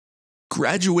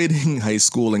Graduating high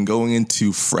school and going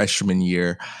into freshman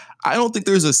year, I don't think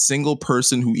there's a single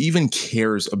person who even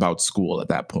cares about school at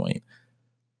that point.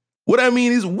 What I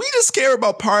mean is, we just care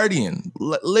about partying.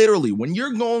 Literally, when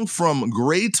you're going from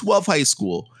grade 12 high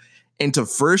school into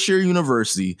first year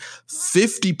university,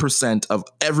 50% of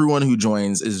everyone who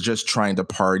joins is just trying to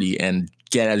party and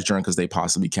get as drunk as they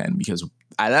possibly can. Because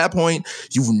at that point,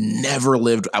 you've never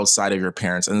lived outside of your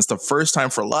parents. And it's the first time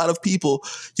for a lot of people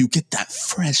you get that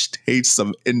fresh taste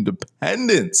of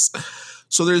independence.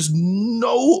 So there's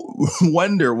no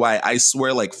wonder why I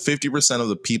swear like 50% of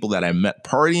the people that I met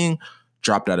partying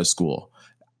dropped out of school.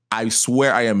 I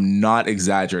swear I am not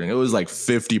exaggerating. It was like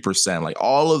 50%. Like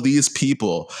all of these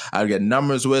people I'd get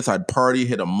numbers with, I'd party,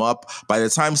 hit them up. By the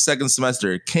time second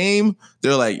semester came,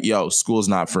 they're like, yo, school's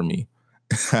not for me.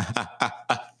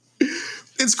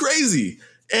 It's crazy.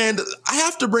 And I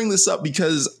have to bring this up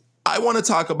because I want to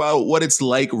talk about what it's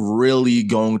like really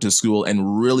going to school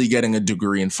and really getting a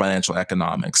degree in financial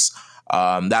economics.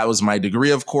 That was my degree,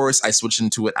 of course. I switched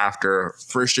into it after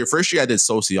first year. First year, I did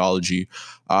sociology,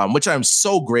 which I'm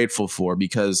so grateful for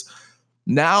because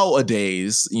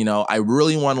nowadays, I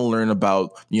really want to learn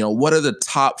about, what are the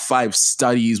top 5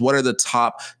 studies? What are the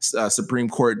top Supreme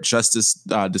Court justice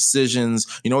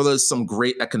decisions? There's some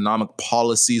great economic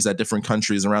policies that different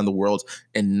countries around the world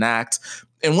enact.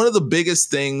 And one of the biggest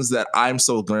things that I'm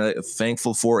so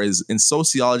thankful for is in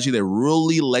sociology, they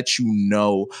really let you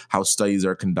know how studies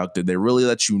are conducted. They really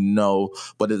let you know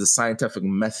what is the scientific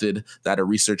method that a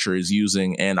researcher is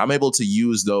using. And I'm able to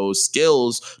use those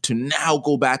skills to now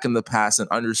go back in the past and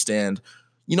understand,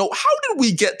 how did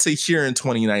we get to here in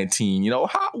 2019?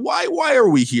 Why are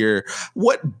we here?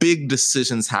 What big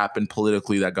decisions happened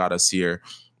politically that got us here?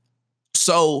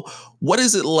 So what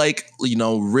is it like,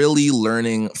 really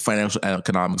learning financial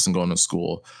economics and going to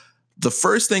school? The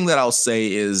first thing that I'll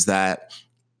say is that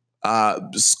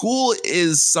school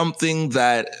is something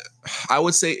that I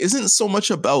would say isn't so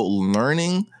much about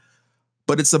learning,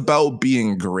 but it's about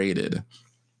being graded.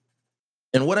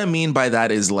 And what I mean by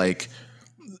that is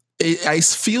I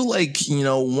feel like,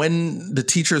 when the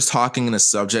teacher is talking in a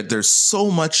subject, there's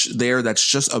so much there that's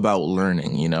just about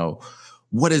learning,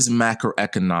 What is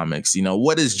macroeconomics?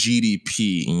 What is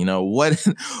GDP?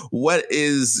 What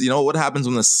is, what happens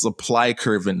when the supply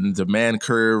curve and demand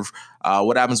curve?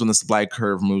 What happens when the supply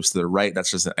curve moves to the right?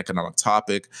 That's just an economic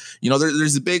topic.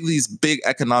 There's these big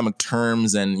economic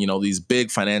terms and, these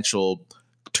big financial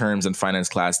terms in finance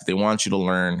class that they want you to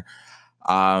learn.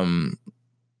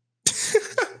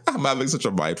 I'm having such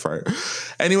a mind fire.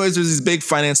 Anyways, there's these big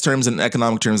finance terms and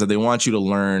economic terms that they want you to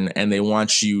learn, and they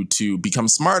want you to become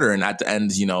smarter. And at the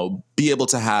end, be able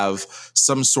to have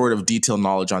some sort of detailed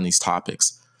knowledge on these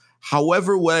topics.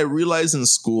 However, what I realized in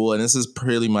school, and this is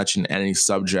pretty much in any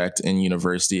subject in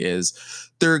university, is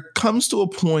there comes to a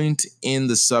point in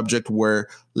the subject where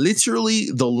literally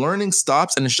the learning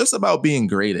stops and it's just about being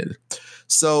graded.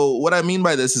 So what I mean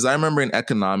by this is I remember in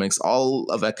economics, all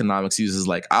of economics uses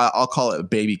I'll call it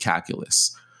baby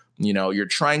calculus. You're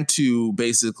trying to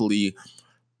find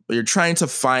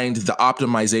the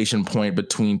optimization point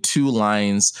between two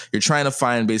lines. You're trying to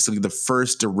find basically the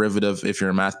first derivative. If you're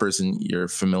a math person, you're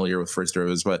familiar with first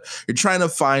derivatives, but you're trying to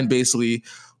find basically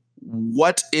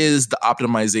what is the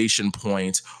optimization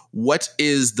point? What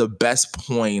is the best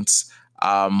point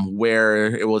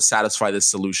where it will satisfy the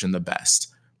solution the best?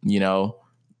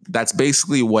 That's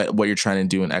basically what you're trying to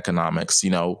do in economics.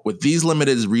 With these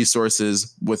limited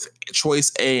resources, with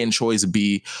choice A and choice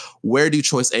B, where do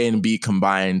choice A and B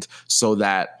combined so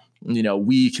that,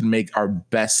 we can make our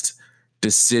best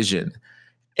decision?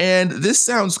 And this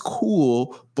sounds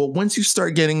cool, but once you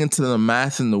start getting into the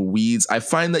math and the weeds, I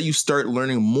find that you start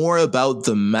learning more about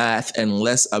the math and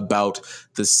less about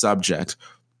the subject.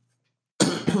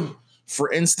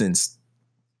 For instance,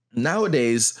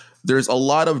 nowadays, there's a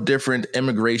lot of different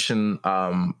immigration,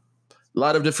 a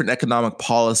lot of different economic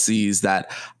policies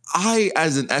that I,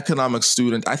 as an economics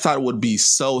student, I thought would be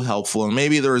so helpful. And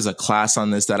maybe there was a class on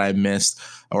this that I missed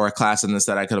or a class on this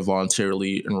that I could have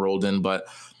voluntarily enrolled in. But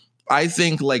I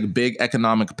think big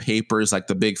economic papers, like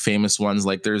the big famous ones,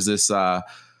 there's this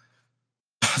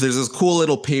cool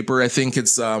little paper. I think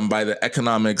it's by the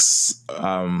Economics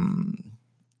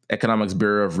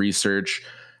Bureau of Research,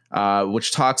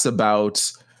 which talks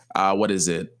about what is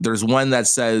it? There's one that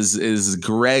says, is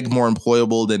Greg more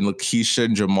employable than Lakeisha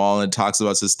and Jamal? And it talks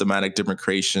about systematic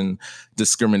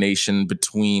discrimination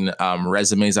between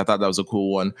resumes. I thought that was a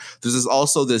cool one. There's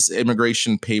also this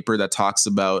immigration paper that talks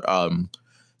about,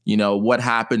 What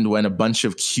happened when a bunch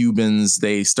of Cubans,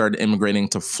 they started immigrating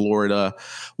to Florida?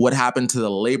 What happened to the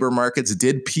labor markets?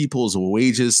 Did people's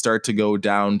wages start to go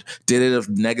down? Did it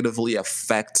negatively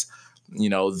affect,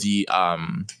 did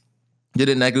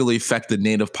it negatively affect the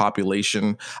native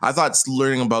population? I thought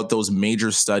learning about those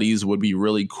major studies would be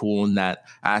really cool in that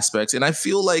aspect. And I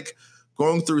feel like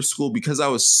going through school, because I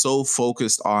was so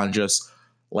focused on just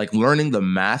like learning the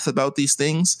math about these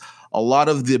things, a lot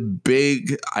of the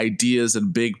big ideas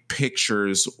and big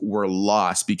pictures were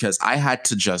lost because I had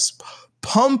to just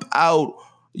pump out,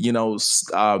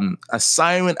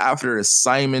 assignment after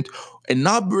assignment and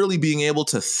not really being able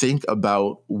to think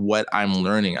about what I'm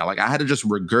learning. I had to just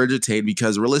regurgitate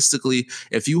because realistically,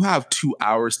 if you have 2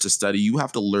 hours to study, you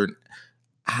have to learn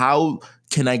how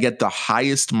can I get the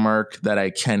highest mark that I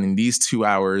can in these 2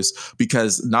 hours?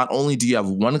 Because not only do you have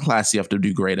one class you have to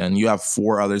do great in, you have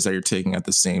 4 others that you're taking at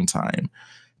the same time.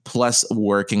 Plus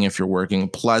working if you're working.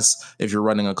 Plus if you're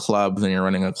running a club, then you're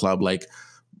running a club. Like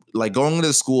going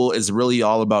to school is really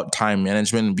all about time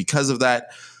management. And because of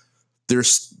that, there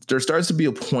starts to be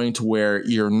a point where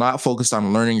you're not focused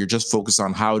on learning. You're just focused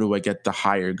on how do I get the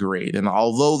higher grade. And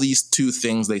although these two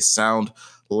things, they sound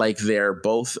like they're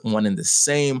both one and the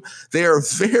same, they are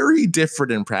very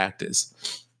different in practice.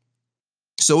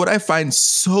 So what I find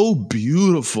so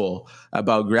beautiful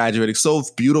about graduating, so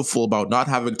beautiful about not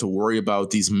having to worry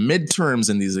about these midterms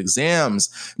and these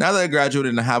exams, now that I graduated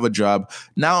and I have a job,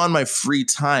 now on my free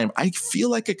time, I feel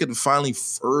like I could finally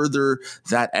further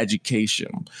that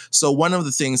education. So one of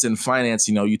the things in finance,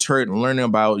 you start learning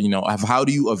about, how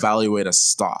do you evaluate a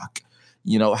stock?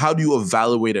 How do you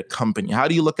evaluate a company? How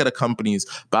do you look at a company's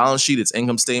balance sheet, its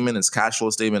income statement, its cash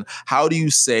flow statement? How do you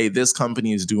say this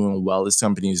company is doing well, this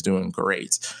company is doing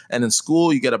great? And in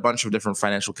school, you get a bunch of different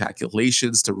financial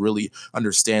calculations to really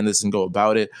understand this and go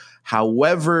about it.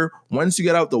 However, once you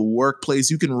get out the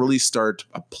workplace, you can really start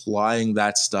applying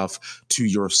that stuff to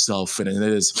yourself. And it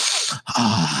is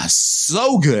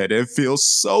so good. It feels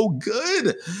so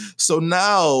good. So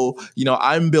now,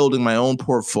 I'm building my own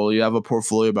portfolio. I have a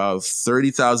portfolio about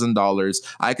 $30,000.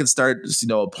 I can start,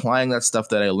 applying that stuff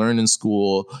that I learned in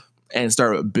school and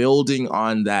start building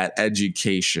on that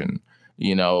education.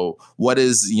 What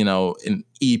is, an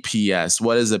EPS?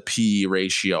 What is a PE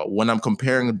ratio? When I'm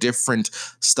comparing different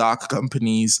stock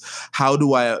companies, how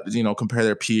do I, compare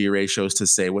their PE ratios to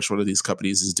say which one of these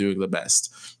companies is doing the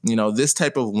best? This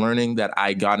type of learning that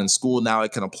I got in school, now I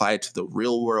can apply it to the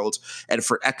real world. And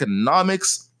for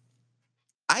economics,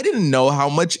 I didn't know how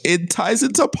much it ties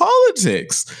into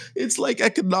politics. It's like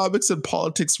economics and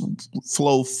politics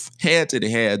flow hand in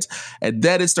hand. And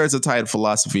then it starts to tie in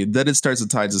philosophy. And then it starts to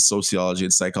tie into sociology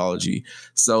and psychology.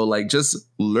 So just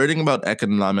learning about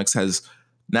economics has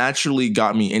naturally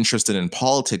got me interested in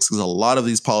politics because a lot of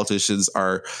these politicians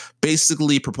are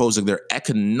basically proposing their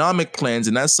economic plans.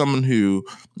 And as someone who,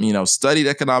 studied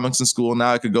economics in school,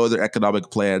 now I could go to their economic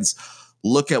plans,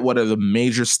 look at what are the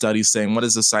major studies saying, what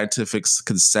is the scientific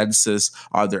consensus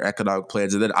on their economic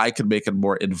plans, and then I can make a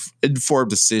more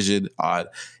informed decision on,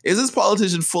 is this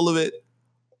politician full of it,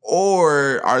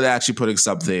 or are they actually putting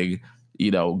something,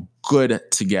 good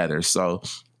together? So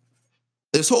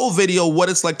this whole video, what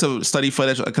it's like to study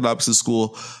financial economics in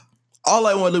school, all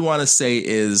I really want to say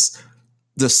is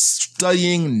the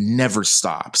studying never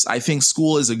stops. I think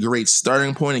school is a great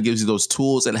starting point. It gives you those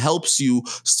tools. It helps you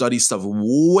study stuff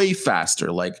way faster.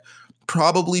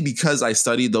 Probably because I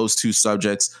studied those two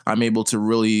subjects, I'm able to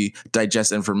really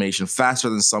digest information faster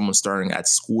than someone starting at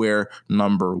square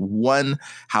number one.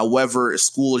 However,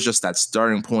 school is just that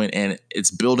starting point, and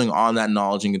it's building on that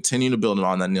knowledge and continuing to build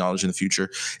on that knowledge in the future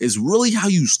is really how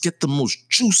you get the most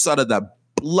juice out of that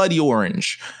bloody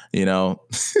orange,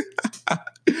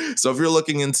 So if you're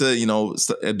looking into,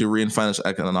 a degree in financial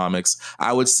economics,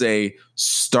 I would say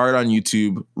start on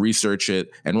YouTube, research it.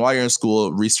 And while you're in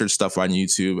school, research stuff on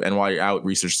YouTube. And while you're out,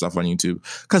 research stuff on YouTube.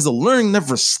 Because the learning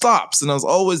never stops. And as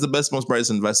always, the best, most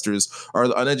brightest investors are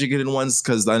the uneducated ones,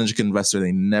 because the uneducated investor,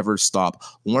 they never stop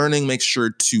learning. Make sure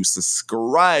to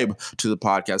subscribe to the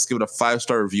podcast. Give it a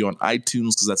 5-star review on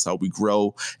iTunes, because that's how we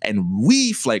grow. And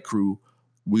we, Flight Crew,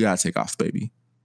 we got to take off, baby.